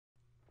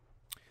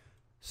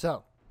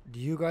So, do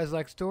you guys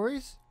like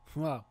stories?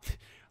 Well,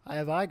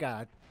 I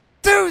got a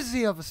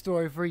doozy of a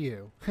story for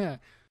you.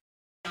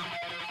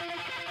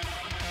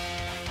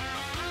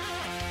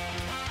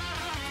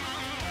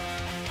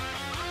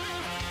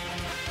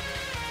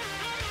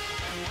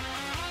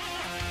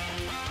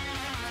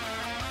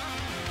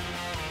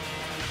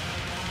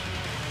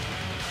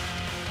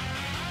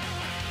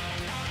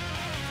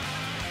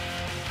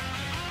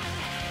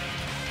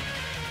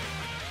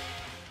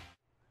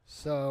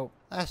 So,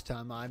 last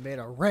time I made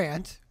a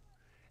rant.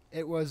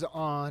 It was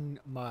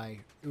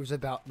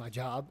about my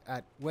job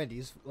at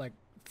Wendy's, like,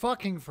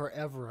 fucking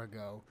forever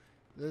ago.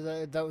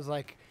 That was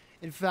like,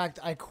 in fact,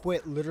 I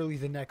quit literally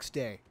the next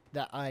day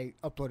that I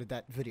uploaded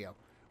that video,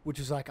 which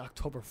was like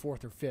October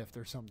 4th or 5th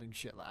or something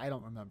shit. I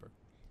don't remember.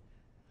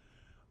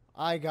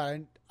 I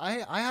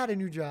had a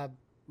new job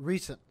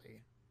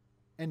recently,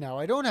 and now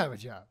I don't have a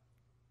job.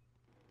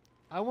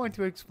 I want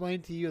to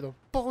explain to you the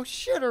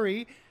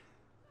bullshittery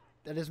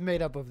that is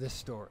made up of this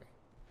story.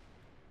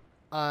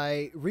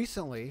 I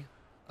recently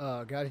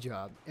got a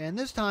job, and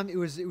this time it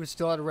was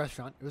still at a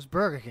restaurant. It was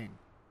Burger King,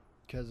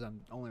 because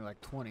I'm only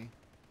like 20,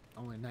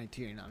 only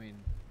 19. I mean,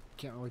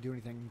 can't really do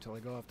anything until I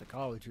go off to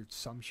college or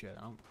some shit.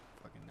 I don't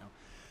fucking know.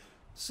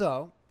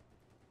 So,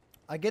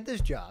 I get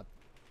this job,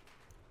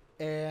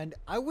 and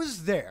I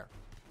was there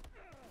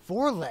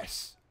for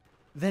less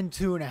than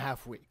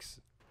 2.5 weeks.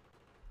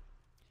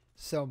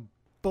 Some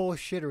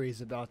bullshittery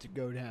is about to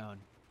go down.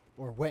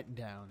 Or went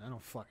down. I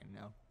don't fucking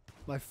know.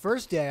 My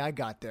first day I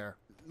got there.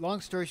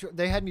 Long story short,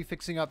 they had me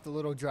fixing up the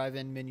little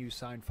drive-in menu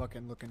sign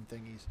fucking looking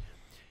thingies.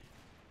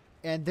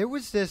 And there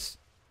was this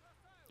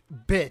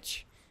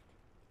bitch.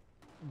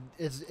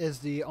 Is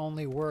the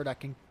only word I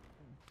can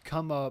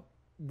come up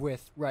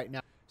with right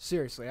now.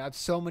 Seriously, I have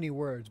so many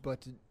words,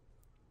 but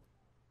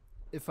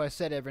if I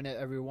said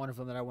every one of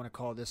them that I want to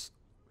call this,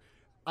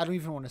 I don't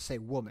even want to say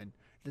woman,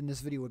 then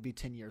this video would be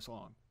 10 years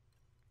long.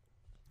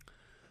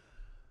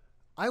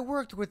 I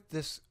worked with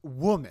this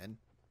woman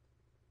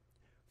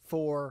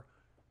for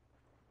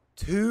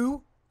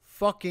 2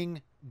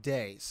 fucking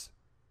days.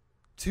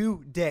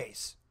 2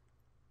 days.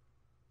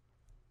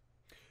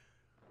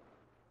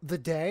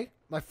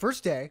 My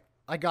first day,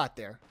 I got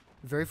there,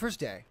 the very first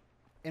day,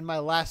 and my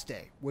last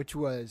day, which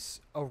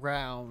was,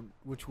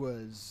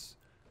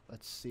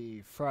 let's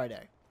see,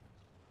 Friday.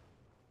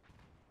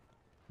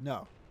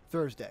 No,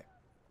 Thursday.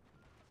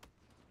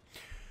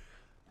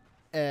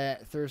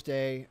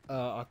 Thursday,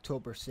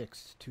 October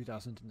 6th,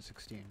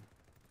 2016.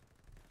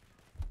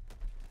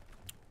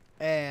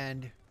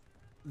 And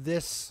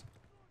this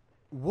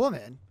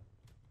woman,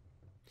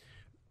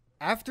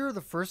 after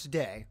the first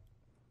day,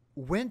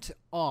 went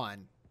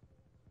on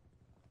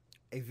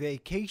a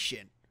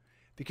vacation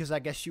because I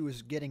guess she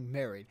was getting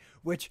married.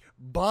 Which,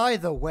 by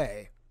the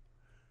way,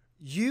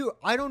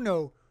 I don't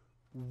know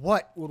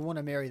what would want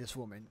to marry this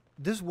woman.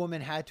 This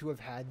woman had to have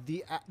had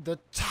the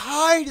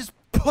tightest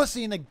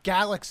pussy in the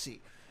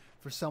galaxy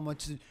for someone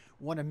to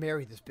want to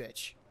marry this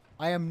bitch.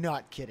 I am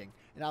not kidding.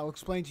 And I'll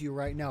explain to you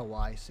right now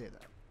why I say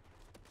that.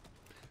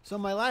 So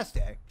my last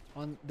day,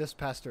 on this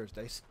past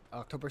Thursday,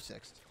 October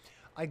 6th,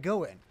 I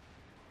go in.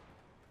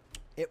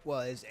 It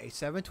was a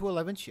 7 to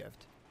 11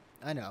 shift.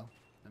 I know.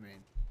 I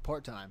mean,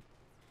 part-time.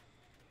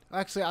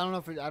 Actually,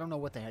 I don't know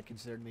what they had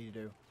considered me to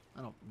do.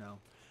 I don't know.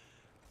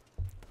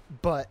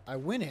 But I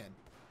went in.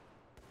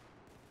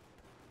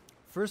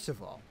 First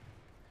of all,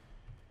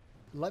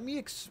 let me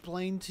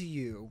explain to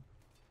you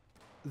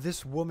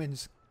this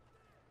woman's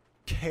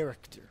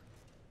character.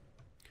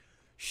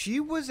 She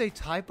was a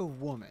type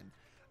of woman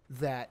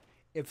that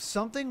if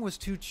something was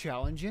too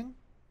challenging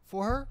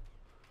for her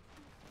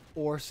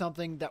or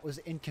something that was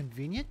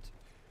inconvenient,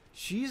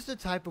 she's the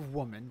type of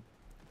woman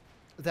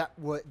that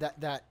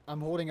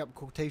I'm holding up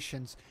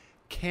quotations,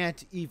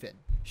 can't even.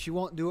 She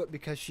won't do it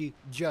because she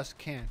just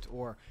can't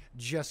or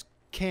just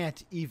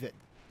can't even.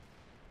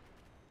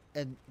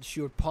 And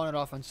she would pawn it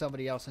off on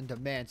somebody else and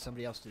demand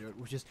somebody else to do it,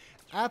 which is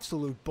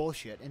absolute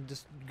bullshit. And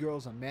this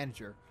girl's a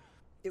manager.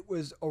 It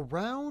was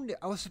around.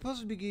 I was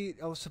supposed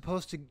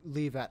to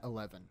leave at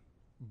 11,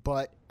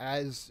 but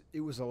as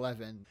it was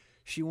 11,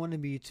 she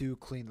wanted me to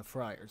clean the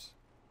fryers.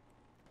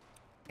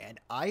 And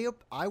I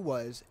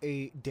was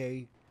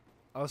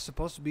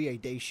supposed to be a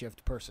day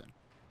shift person.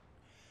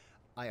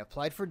 I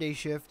applied for day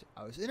shift.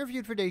 I was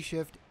interviewed for day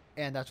shift,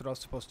 and that's what I was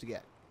supposed to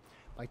get.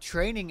 My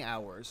training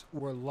hours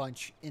were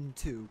lunch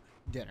into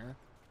dinner,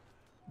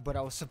 but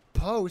I was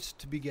supposed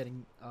to be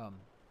getting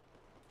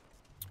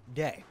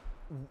day.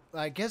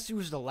 I guess it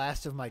was the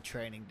last of my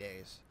training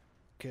days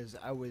because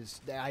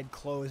I'd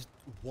closed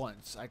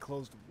once. I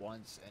closed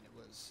once, and it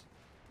was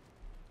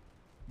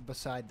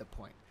beside the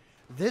point.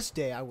 This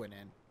day I went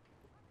in,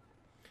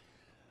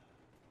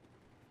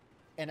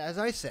 and as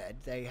I said,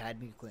 they had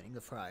me cleaning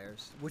the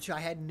fryers, which I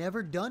had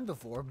never done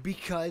before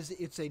because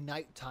it's a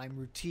nighttime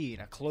routine,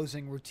 a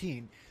closing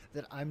routine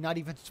that I'm not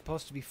even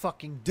supposed to be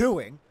fucking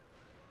doing.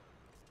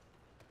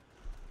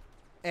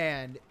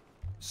 And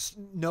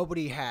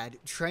nobody had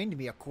trained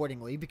me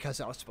accordingly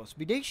because I was supposed to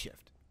be day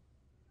shift.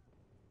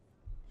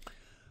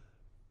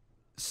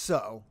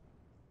 So,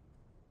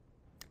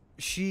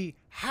 she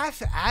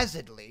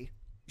half-assedly,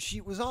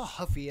 she was all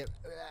huffy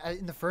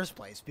in the first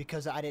place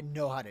because I didn't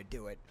know how to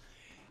do it.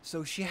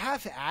 So she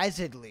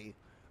half-assedly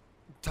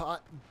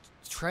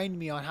trained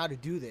me on how to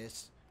do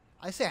this.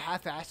 I say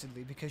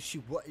half-assedly because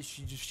she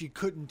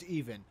couldn't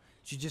even.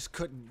 She just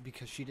couldn't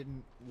because she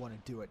didn't want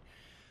to do it.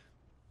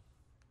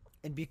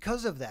 And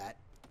because of that,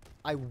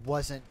 I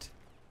wasn't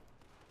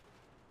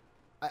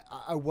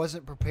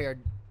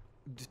prepared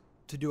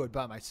to do it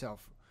by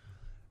myself.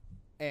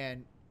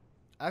 And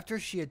after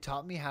she had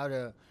taught me how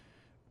to,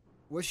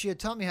 what she had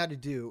taught me how to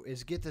do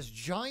is get this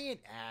giant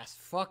ass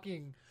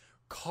fucking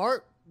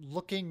cart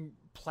looking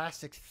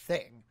plastic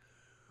thing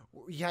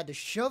you had to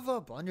shove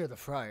up under the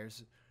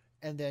fryers,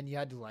 and then you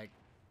had to like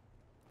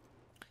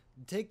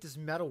take this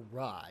metal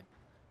rod,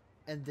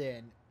 and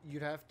then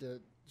you'd have to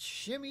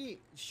shimmy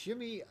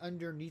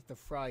underneath the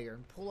fryer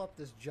and pull up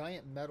this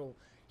giant metal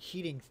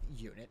heating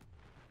unit,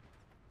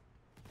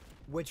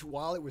 which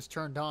while it was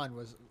turned on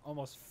was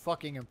almost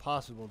fucking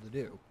impossible to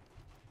do.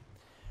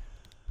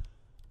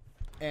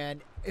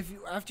 And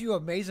after you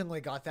amazingly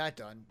got that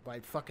done by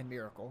fucking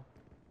miracle,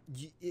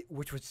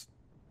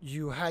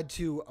 you had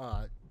to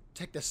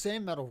take the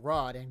same metal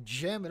rod and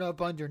jam it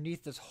up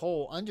underneath this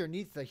hole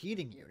underneath the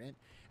heating unit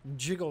and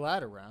jiggle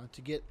that around to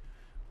get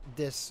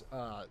this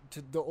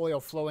to the oil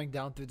flowing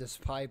down through this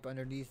pipe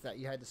underneath that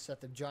you had to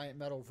set the giant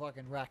metal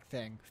fucking rack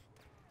thing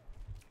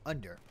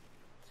under.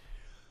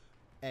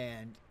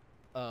 And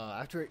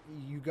after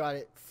you got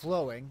it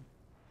flowing,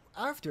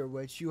 after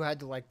which you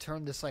had to like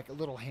turn this like a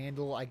little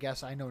handle, I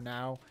guess I know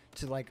now,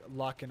 to like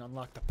lock and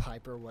unlock the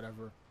pipe or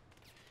whatever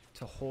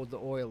to hold the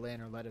oil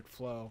in or let it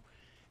flow.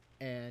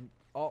 And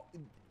all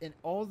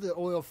the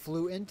oil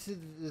flew into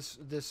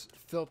this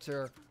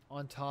filter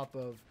on top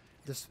of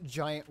this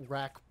giant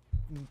rack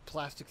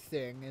plastic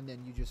thing, and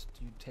then you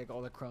take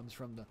all the crumbs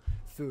from the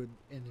food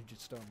and you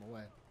just throw them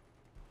away.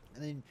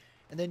 And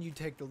then you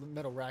take the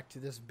metal rack to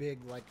this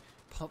big like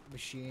pump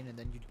machine, and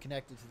then you'd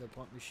connect it to the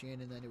pump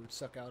machine, and then it would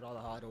suck out all the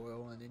hot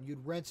oil, and then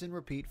you'd rinse and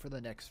repeat for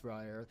the next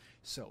fryer,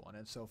 so on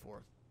and so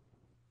forth.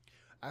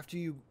 After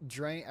you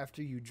drained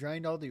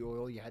all the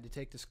oil, you had to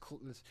take this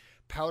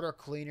powder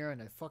cleaner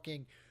and a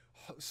fucking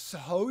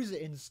hose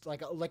and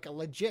like a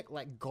legit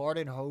like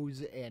garden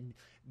hose and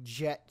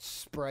jet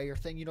sprayer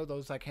thing. You know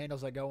those like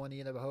handles that go on the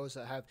end of a hose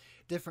that have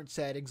different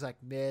settings like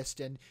mist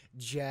and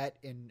jet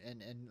and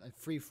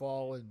free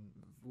fall and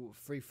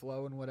free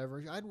flow and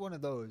whatever. I had one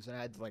of those, and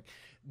I had to like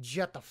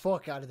jet the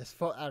fuck out of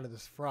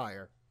this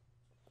fryer.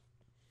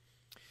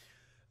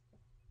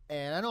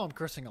 And I know I'm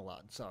cursing a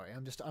lot. Sorry,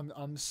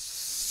 I'm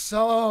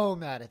so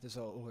mad at this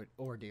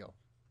ordeal.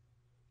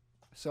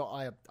 So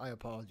I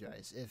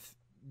apologize if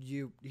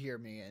you hear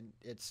me and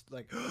it's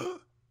like,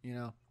 you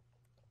know,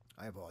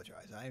 I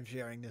apologize. I am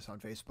sharing this on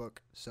Facebook,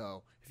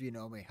 so if you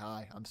know me,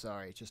 hi, I'm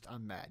sorry. It's just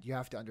I'm mad. You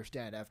have to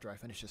understand after I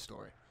finish this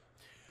story.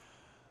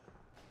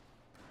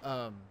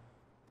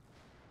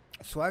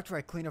 So after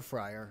I clean a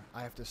fryer,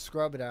 I have to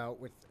scrub it out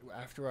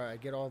after I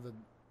get all the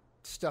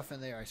stuff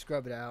in there, I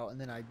scrub it out and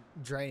then I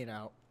drain it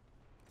out.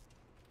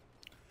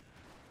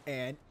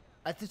 And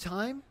at the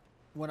time,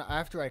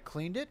 after I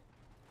cleaned it,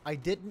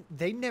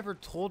 they never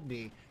told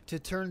me to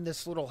turn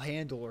this little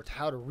handle or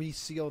how to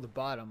reseal the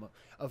bottom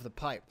of the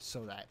pipe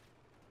so that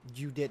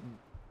you didn't,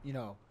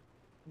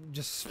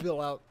 just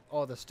spill out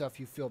all the stuff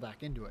you fill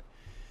back into it.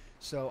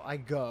 So I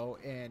go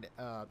and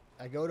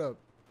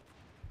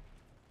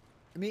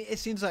it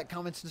seems like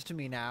common sense to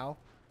me now,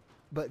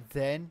 but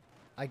then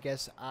I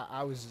guess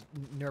I was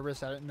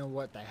nervous. I didn't know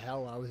what the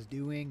hell I was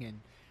doing, and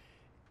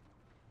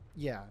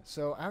yeah.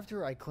 So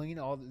after I clean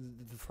all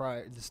the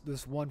fryer,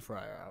 this one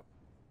fryer out,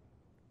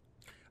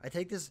 I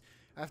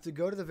have to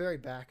go to the very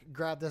back,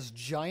 grab this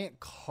giant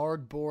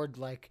cardboard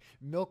like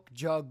milk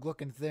jug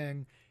looking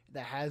thing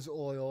that has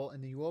oil,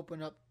 and then you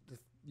open up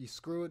you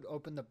screw it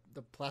open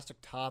the plastic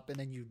top, and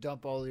then you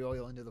dump all the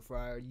oil into the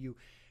fryer. You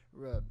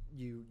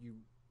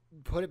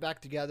put it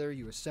back together,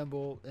 you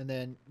assemble, and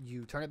then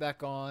you turn it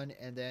back on,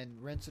 and then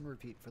rinse and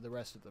repeat for the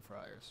rest of the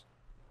fryers.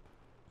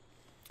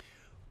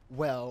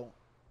 Well,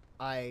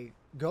 I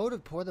go to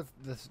pour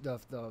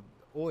the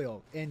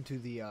oil into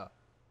the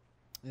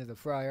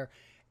fryer,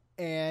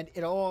 and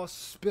it all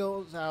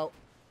spills out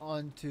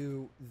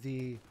onto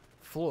the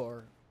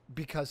floor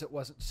because it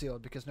wasn't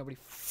sealed, because nobody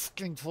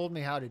fucking told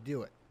me how to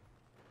do it.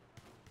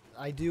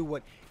 I do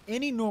what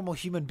any normal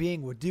human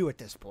being would do at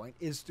this point,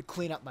 is to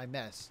clean up my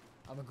mess.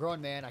 I'm a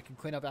grown man. I can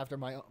clean up after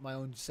my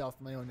own self,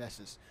 my own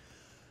messes.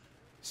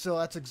 So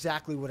that's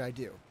exactly what I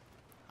do.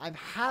 I'm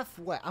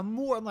halfway. I'm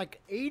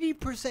like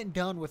 80%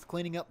 done with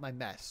cleaning up my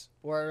mess,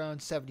 or around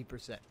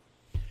 70%.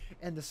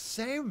 And the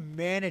same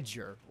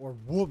manager or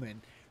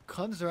woman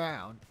comes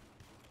around.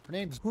 Her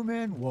name's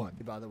Woman 1,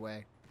 by the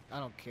way. I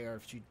don't care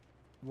if she,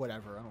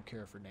 whatever. I don't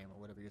care if her name or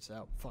whatever gets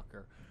out. Fuck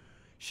her.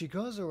 She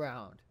goes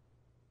around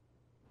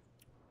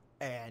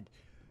and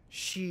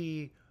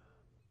she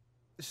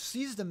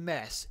sees the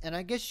mess, and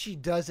I guess she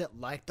doesn't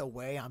like the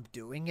way I'm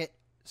doing it,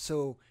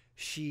 so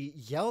she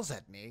yells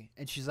at me,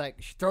 and she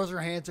throws her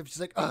hands up. She's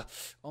like,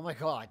 "Oh my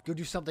god, go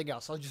do something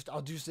else.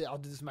 I'll do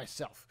this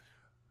myself,"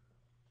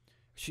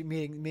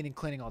 Meaning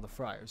cleaning all the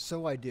fryers.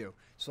 So I do.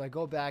 So I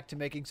go back to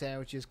making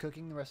sandwiches,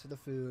 cooking the rest of the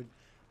food,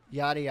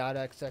 yada yada,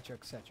 etc.,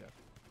 etc.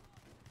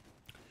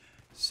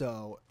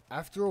 So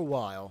after a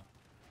while,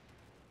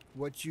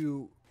 what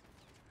you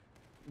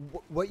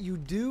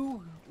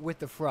do with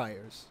the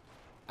fryers,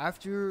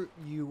 after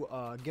you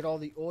get all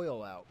the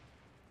oil out,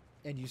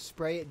 and you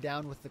spray it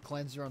down with the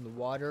cleanser on the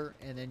water,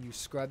 and then you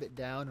scrub it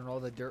down, and all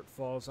the dirt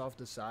falls off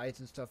the sides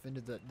and stuff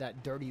into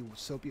that dirty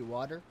soapy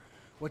water.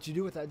 What you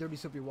do with that dirty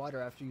soapy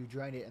water after you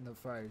drain it and the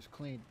fryer's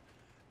clean,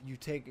 you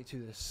take it to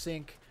the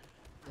sink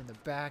in the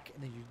back,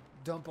 and then you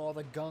dump all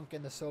the gunk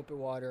and the soapy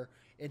water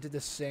into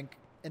the sink,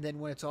 and then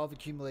when it's all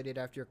accumulated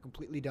after you're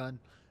completely done,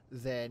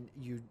 then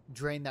you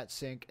drain that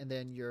sink, and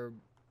then you're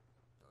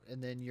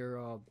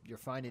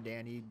fine and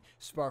dandy,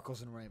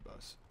 sparkles and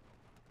rainbows.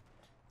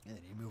 And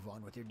then you move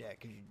on with your day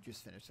because you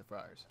just finished the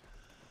fryers.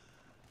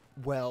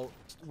 Well,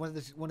 one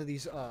of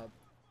these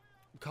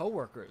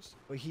co-workers,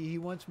 he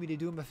wants me to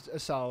do him a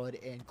solid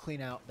and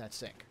clean out that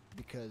sink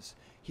because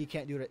he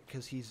can't do it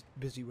because he's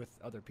busy with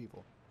other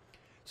people.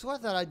 So I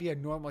thought I'd be a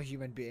normal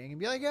human being and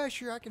be like, yeah,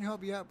 sure, I can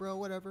help you out, bro.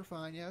 Whatever,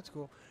 fine, yeah, that's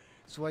cool.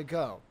 So I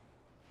go.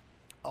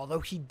 Although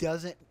he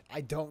doesn't,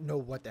 I don't know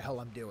what the hell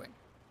I'm doing,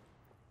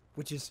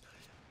 which is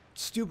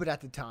stupid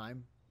at the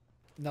time.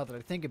 Now that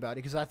I think about it,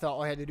 because I thought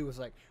all I had to do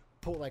was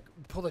pull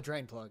the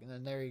drain plug, and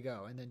then there you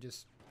go, and then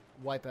just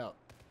wipe out,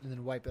 and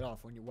then wipe it off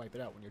when you wipe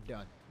it out when you're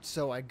done.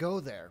 So I go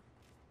there,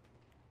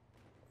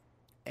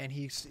 and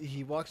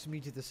he walks me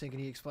to the sink,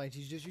 and he explains,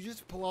 you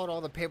just pull out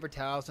all the paper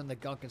towels and the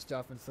gunk and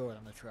stuff and throw it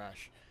on the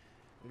trash,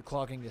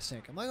 clogging the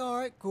sink. I'm like, all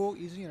right, cool,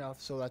 easy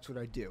enough. So that's what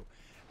I do.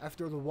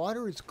 After the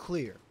water is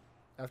clear,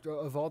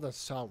 of all the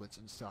solids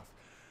and stuff,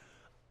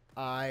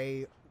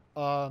 I'm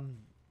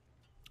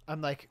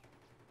like,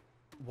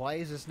 why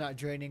is this not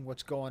draining?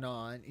 What's going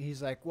on? And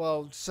he's like,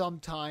 well,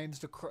 sometimes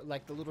the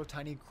little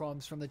tiny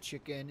crumbs from the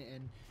chicken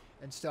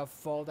and stuff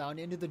fall down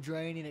into the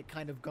drain, and it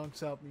kind of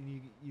gunks up,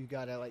 and you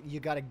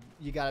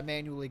gotta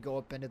manually go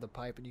up into the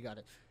pipe, and you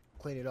gotta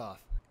clean it off.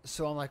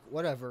 So I'm like,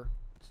 whatever.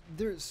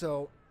 There's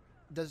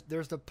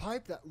the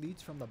pipe that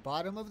leads from the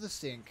bottom of the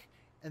sink,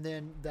 and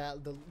then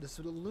this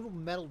little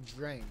metal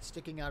drain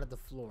sticking out of the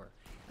floor,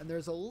 and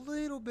there's a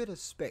little bit of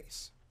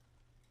space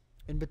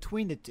in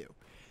between the two.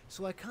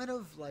 So I kind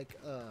of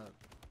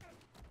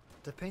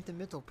to paint the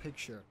mental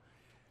picture,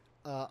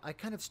 I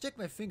kind of stick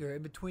my finger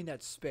in between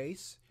that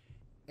space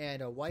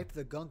and wipe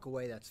the gunk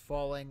away that's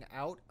falling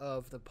out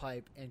of the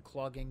pipe and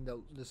clogging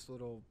this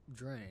little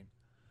drain.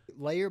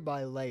 Layer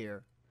by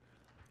layer,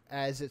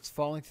 as it's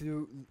falling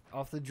through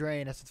off the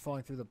drain, as it's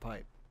falling through the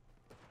pipe.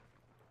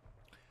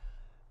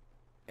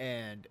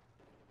 And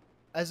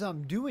as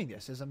I'm doing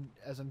this, as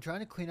I'm trying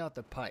to clean out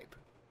the pipe,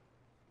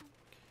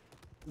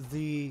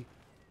 the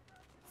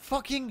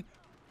fucking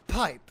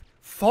pipe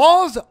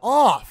falls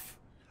off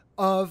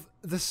of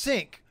the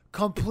sink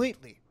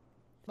completely.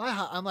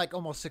 I'm like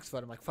almost 6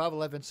 foot. I'm like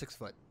 5'11", 6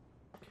 foot.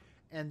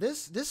 And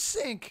this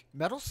sink,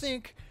 metal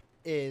sink,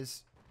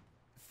 is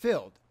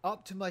filled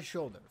up to my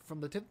shoulder,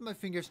 from the tip of my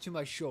fingers to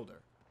my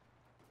shoulder.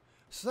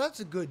 So that's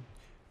a good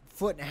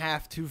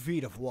 1.5 feet, 2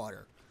 feet of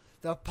water.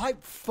 The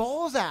pipe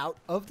falls out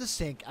of the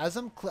sink as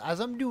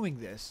I'm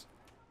doing this,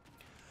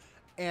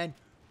 and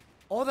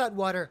all that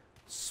water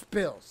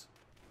spills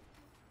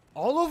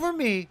all over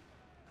me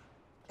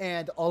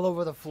and all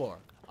over the floor.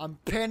 I'm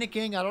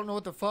panicking. I don't know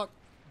what the fuck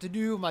to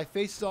do. My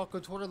face is all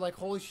contorted like,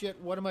 holy shit,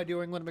 what am I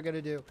doing? What am I going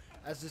to do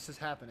as this is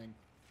happening?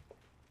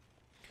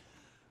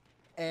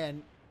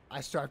 And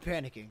I start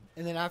panicking.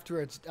 And then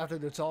after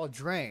it's all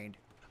drained,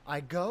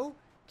 I go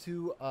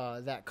to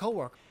that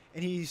coworker,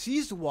 and he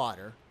sees the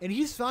water, and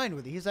he's fine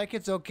with it. He's like,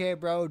 it's okay,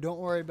 bro. Don't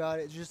worry about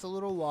it. It's just a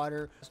little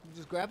water.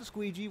 Just grab a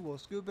squeegee. We'll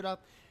scoop it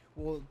up.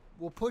 We'll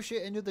push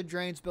it into the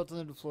drains built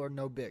into the floor.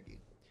 No biggie.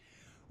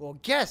 Well,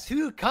 guess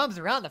who comes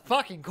around the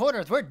fucking corner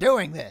as we're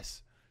doing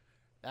this?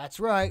 That's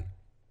right.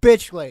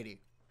 Bitch lady.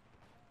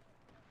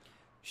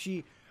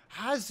 She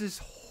has this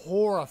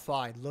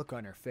horrified look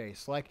on her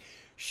face. Like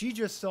she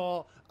just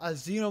saw a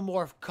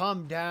xenomorph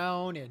come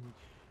down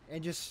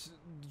and just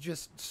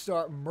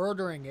start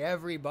murdering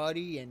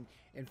everybody and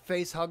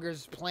face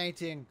huggers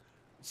planting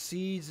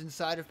seeds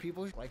inside of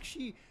people. Like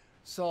she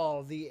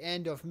saw the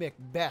end of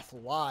Macbeth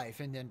live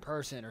and in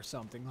person or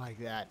something like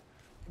that.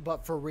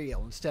 But for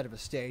real, instead of a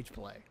stage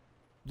play.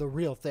 The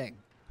real thing.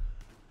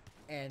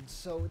 And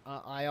so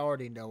I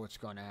already know what's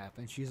going to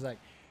happen. She's like,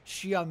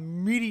 she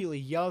immediately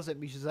yells at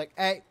me. She's like,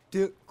 hey,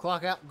 dude,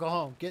 clock out, go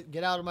home.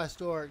 Get out of my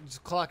store.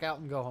 Just clock out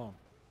and go home.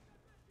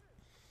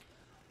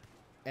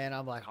 And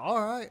I'm like,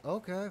 all right,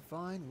 okay,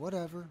 fine,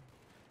 whatever.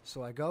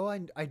 So I go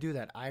and I do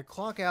that. I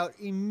clock out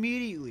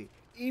immediately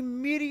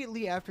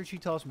after she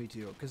tells me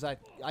to, because I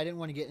didn't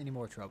want to get in any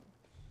more trouble.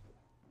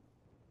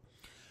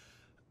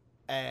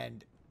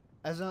 And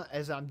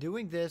as I'm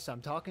doing this,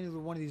 I'm talking to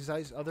one of these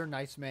other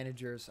nice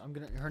managers. I'm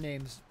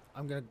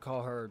gonna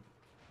call her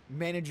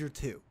Manager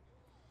 2.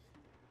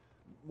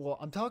 Well,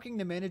 I'm talking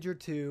to Manager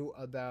 2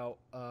 about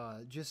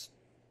I'm just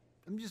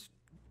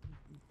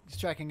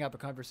striking up a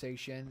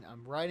conversation.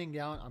 I'm writing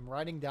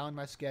down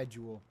my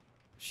schedule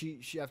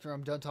She after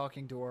I'm done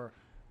talking to her,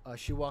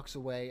 she walks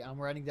away. I'm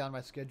writing down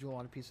my schedule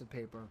on a piece of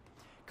paper.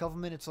 A couple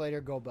minutes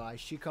later go by.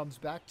 She comes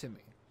back to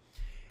me,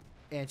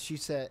 and she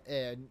said,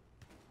 and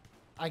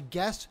I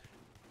guess,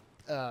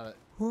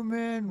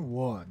 Woman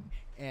 1.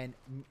 and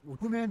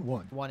Woman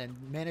 1. one and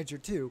manager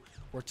 2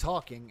 were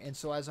talking, and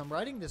so as I'm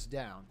writing this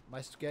down,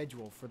 my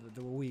schedule for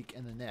the week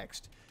and the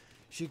next,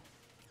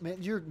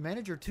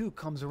 manager 2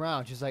 comes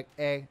around. She's like,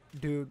 "Hey,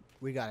 dude,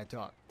 we gotta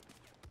talk."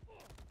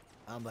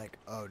 I'm like,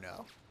 "Oh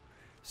no."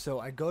 So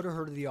I go to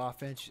her to the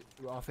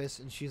office,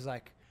 and she's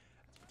like,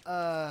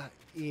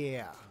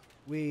 yeah,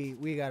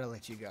 we gotta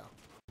let you go."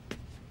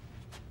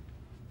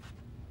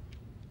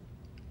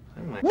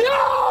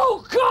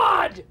 No,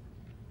 God!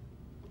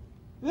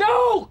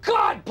 No,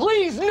 God,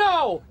 please,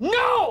 no!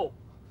 No!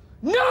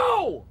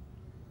 No!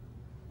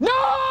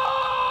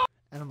 No!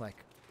 And I'm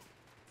like,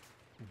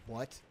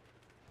 "What?"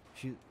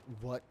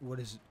 What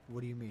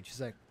do you mean?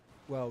 She's like,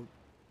 "Well,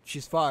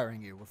 she's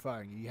firing you. We're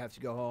firing you. You have to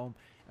go home."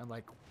 And I'm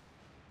like,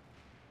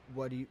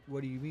 what do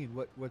you mean?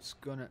 What's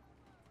gonna,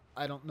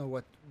 I don't know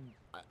what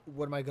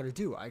am I gonna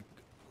do?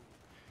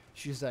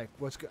 She's like,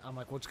 I'm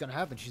like, "What's gonna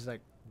happen?" She's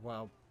like,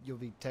 "Well, you'll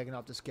be taken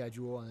off the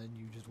schedule and then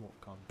you just won't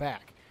come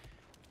back."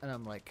 And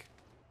I'm like,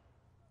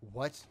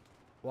 "What?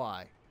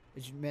 Why?"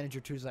 And manager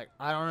 2's like,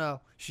 "I don't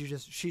know.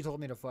 She told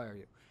me to fire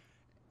you."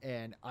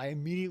 And I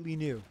immediately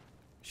knew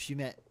she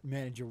meant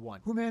manager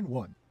 1. Woman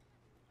 1.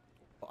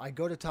 I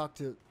go to talk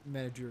to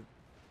manager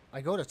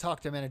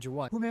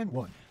 1. Woman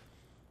 1.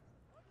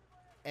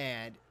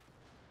 And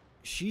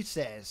she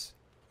says,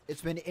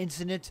 "It's been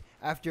incident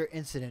after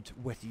incident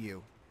with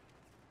you."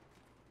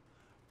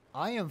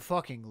 I am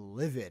fucking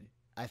livid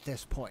at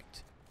this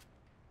point.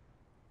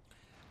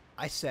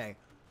 I say,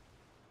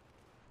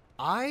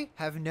 I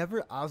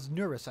was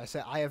nervous. I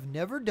said, "I have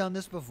never done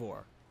this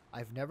before.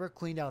 I've never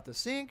cleaned out the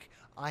sink.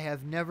 I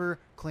have never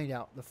cleaned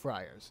out the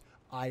fryers.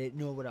 I didn't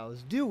know what I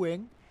was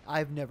doing.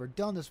 I've never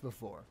done this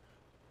before.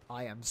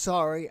 I am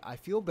sorry. I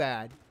feel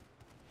bad.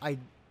 I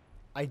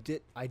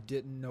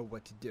didn't know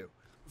what to do."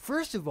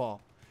 First of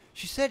all,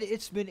 she said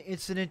it's been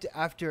incident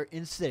after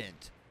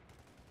incident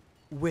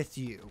with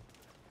you.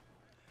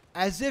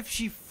 As if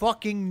she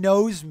fucking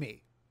knows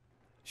me.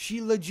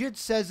 She legit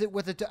says it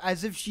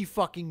as if she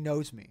fucking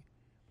knows me.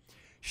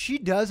 She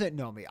doesn't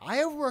know me. I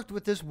have worked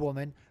with this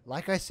woman,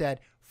 like I said,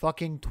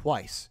 fucking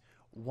twice.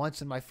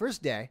 Once in my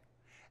first day,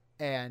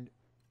 and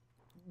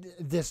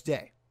this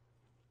day.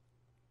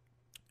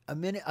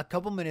 A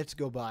couple minutes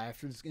go by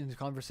after this in the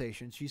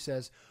conversation. She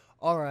says,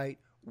 "All right,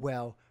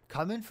 well,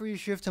 come in for your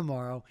shift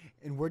tomorrow,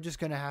 and we're just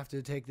going to have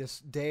to take this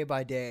day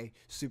by day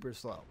super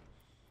slow."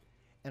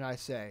 And I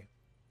say,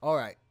 "All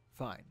right,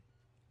 fine."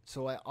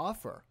 So I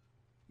offer,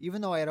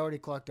 even though I had already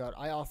clocked out,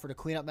 I offer to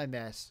clean up my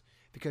mess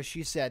because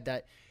she said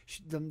that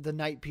the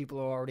night people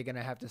are already going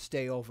to have to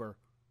stay over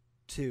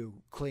to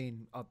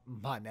clean up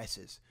my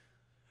messes.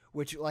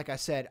 Which, like I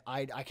said,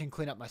 I can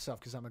clean up myself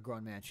because I'm a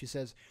grown man. She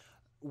says,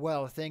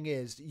 "Well, the thing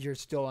is, you're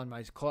still on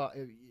my clock.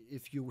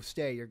 If you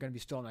stay, you're going to be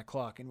still on my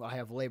clock, and I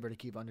have labor to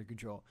keep under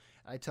control."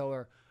 I tell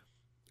her,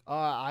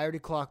 "I already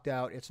clocked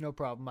out. It's no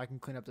problem. I can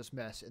clean up this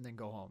mess and then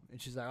go home."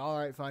 And she's like, "All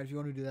right, fine. If you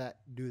want to do that,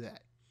 do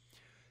that."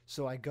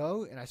 So I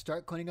go and I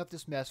start cleaning up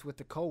this mess with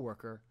the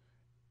coworker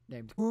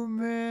named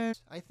Woman,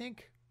 I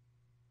think.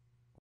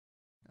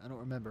 I don't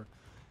remember.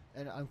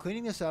 And I'm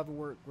cleaning this up, and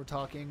we're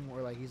talking.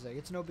 He's like,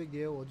 "It's no big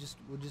deal.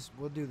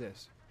 We'll do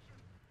this."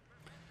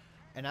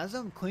 And as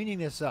I'm cleaning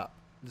this up,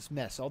 this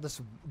mess, all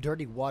this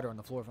dirty water on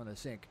the floor from the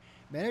sink,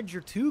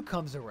 manager 2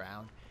 comes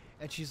around,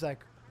 and she's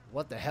like,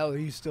 "What the hell are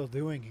you still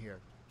doing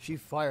here? She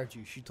fired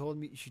you. She told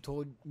me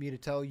to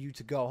tell you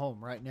to go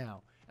home right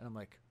now." And I'm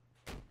like,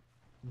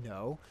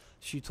 "No.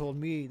 She told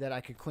me that I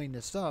could clean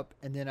this up,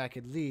 and then I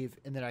could leave,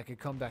 and then I could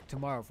come back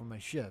tomorrow for my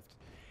shift."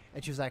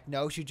 And she's like,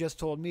 "No, she just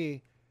told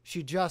me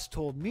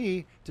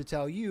to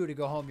tell you to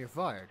go home, you're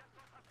fired."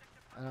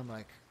 And I'm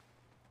like,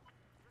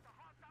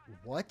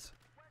 "What?"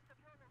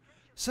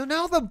 So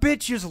now the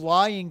bitch is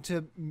lying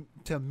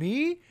to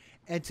me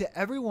and to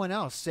everyone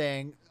else,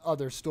 saying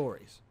other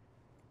stories.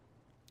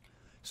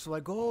 So I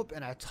go up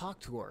and I talk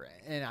to her,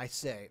 and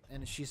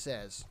she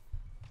says,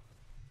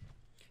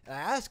 and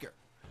I ask her,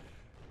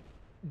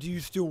 "Do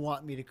you still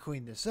want me to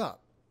clean this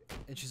up?"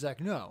 And she's like,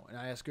 "No." And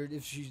I ask her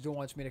if she still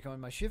wants me to come in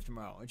my shift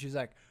tomorrow. And she's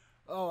like,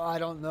 "Oh, I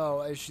don't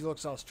know." And she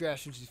looks all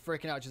stressed and she's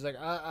freaking out. She's like,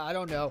 I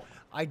don't know.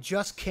 I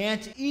just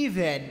can't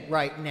even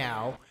right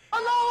now.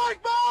 Allahu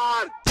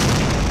Akbar!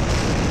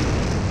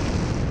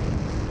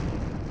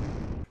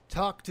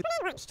 Talk to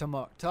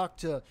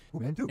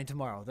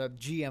tomorrow, the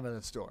GM of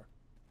the store."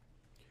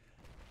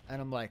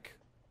 And I'm like,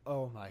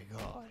 "Oh my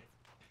God."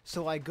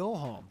 So I go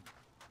home.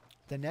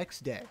 The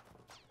next day,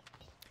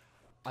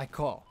 I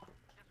call.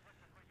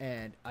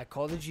 And I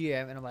call the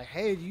GM, and I'm like,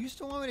 "Hey, do you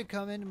still want me to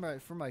come in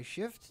for my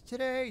shift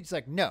today?" He's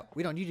like, "No,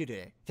 we don't need you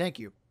today. Thank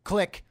you."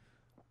 Click.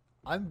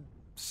 I'm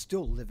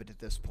still livid at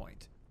this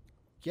point.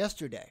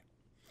 Yesterday,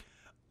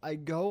 I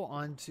go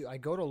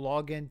to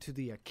log into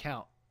the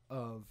account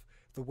of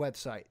the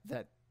website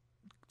that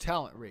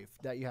talent reef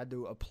that you had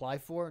to apply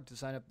for to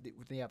sign up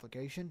with the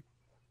application.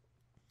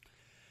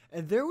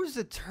 And there was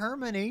a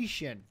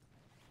termination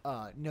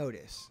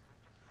notice.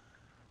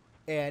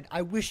 And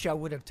I wish I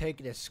would have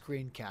taken a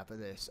screen cap of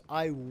this.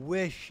 I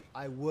wish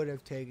I would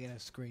have taken a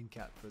screen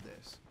cap for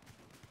this.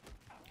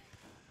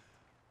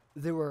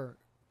 There were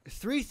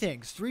 3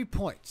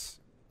 points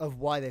of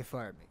why they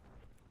fired me.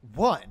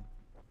 One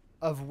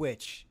of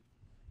which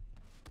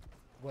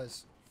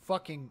was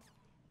fucking...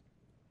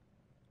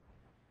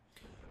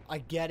 I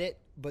get it,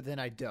 but then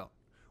I don't.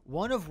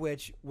 One of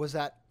which was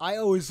that I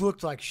always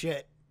looked like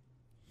shit.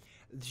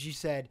 She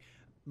said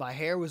my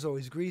hair was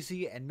always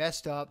greasy and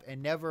messed up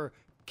and never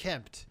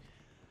kempt.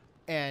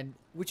 And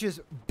which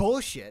is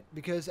bullshit,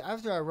 because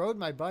after I rode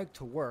my bike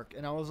to work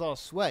and I was all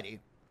sweaty,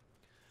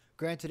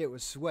 granted it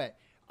was sweat,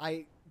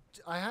 I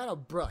had a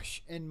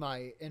brush in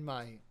my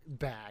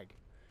bag,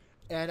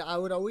 and I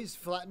would always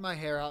flatten my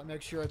hair out,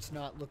 make sure it's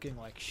not looking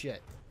like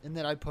shit, and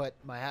then I put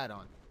my hat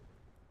on.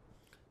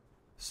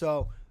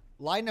 So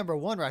lie number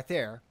 1 right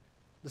there.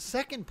 The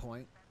second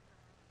point,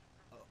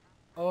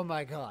 oh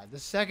my god, the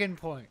second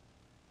point.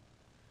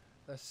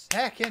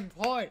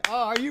 Oh,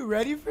 are you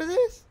ready for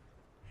this?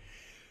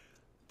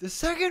 The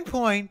second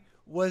point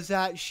was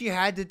that she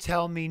had to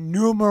tell me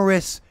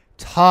numerous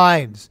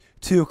times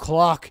to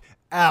clock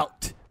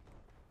out.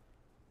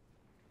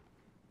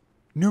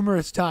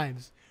 Numerous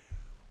times.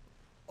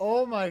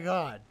 Oh my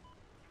god.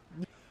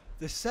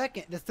 The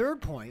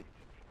third point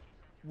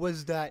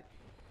was that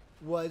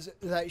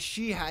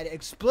she had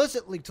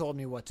explicitly told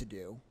me what to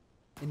do,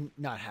 and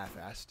not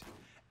half-assed,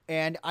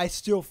 and I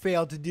still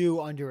failed to do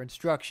under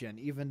instruction,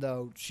 even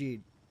though she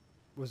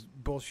was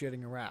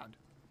bullshitting around.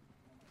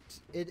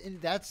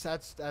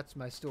 That's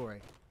my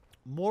story.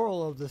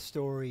 Moral of the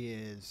story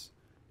is,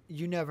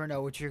 you never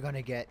know what you're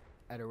gonna get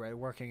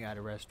working at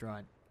a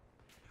restaurant.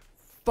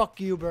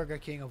 Fuck you, Burger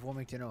King of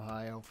Wilmington,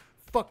 Ohio.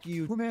 Fuck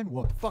you, man.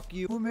 What? Fuck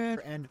you, man.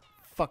 And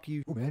fuck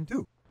you, man,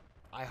 too.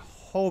 I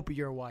hope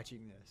you're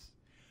watching this.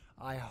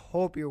 I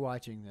hope you're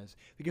watching this,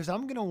 because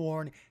I'm gonna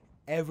warn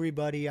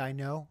everybody I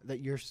know that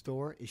your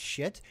store is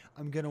shit.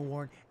 I'm gonna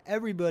warn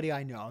everybody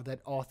I know that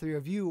all 3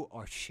 of you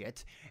are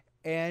shit.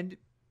 And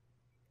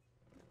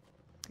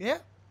yeah.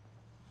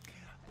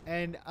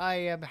 And I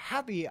am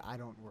happy I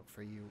don't work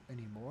for you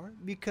anymore,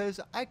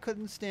 because I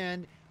couldn't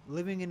stand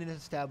living in an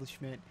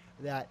establishment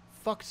that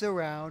fucks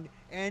around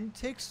and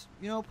takes,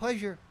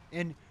 pleasure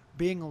in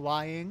being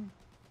lying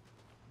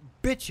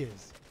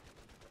bitches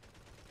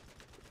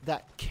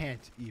that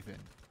can't even.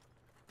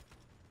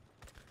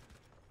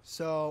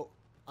 So,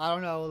 I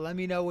don't know. Let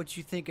me know what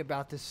you think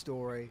about this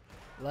story.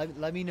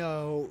 Let me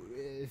know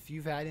if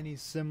you've had any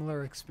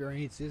similar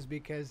experiences,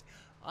 because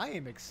I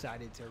am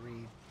excited to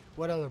read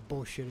what other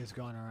bullshit has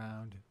gone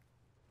around.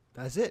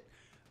 That's it.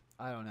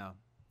 I don't know.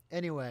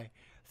 Anyway,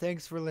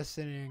 thanks for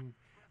listening.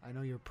 I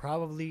know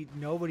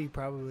nobody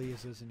probably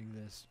is listening to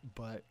this,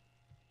 but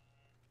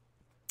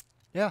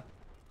yeah.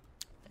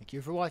 Thank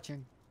you for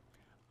watching.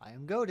 I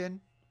am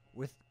Godin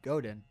with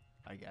Godin,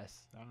 I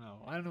guess. I don't know.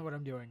 I don't know what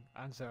I'm doing.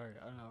 I'm sorry.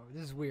 I don't know.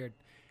 This is weird.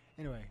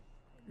 Anyway,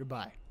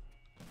 goodbye.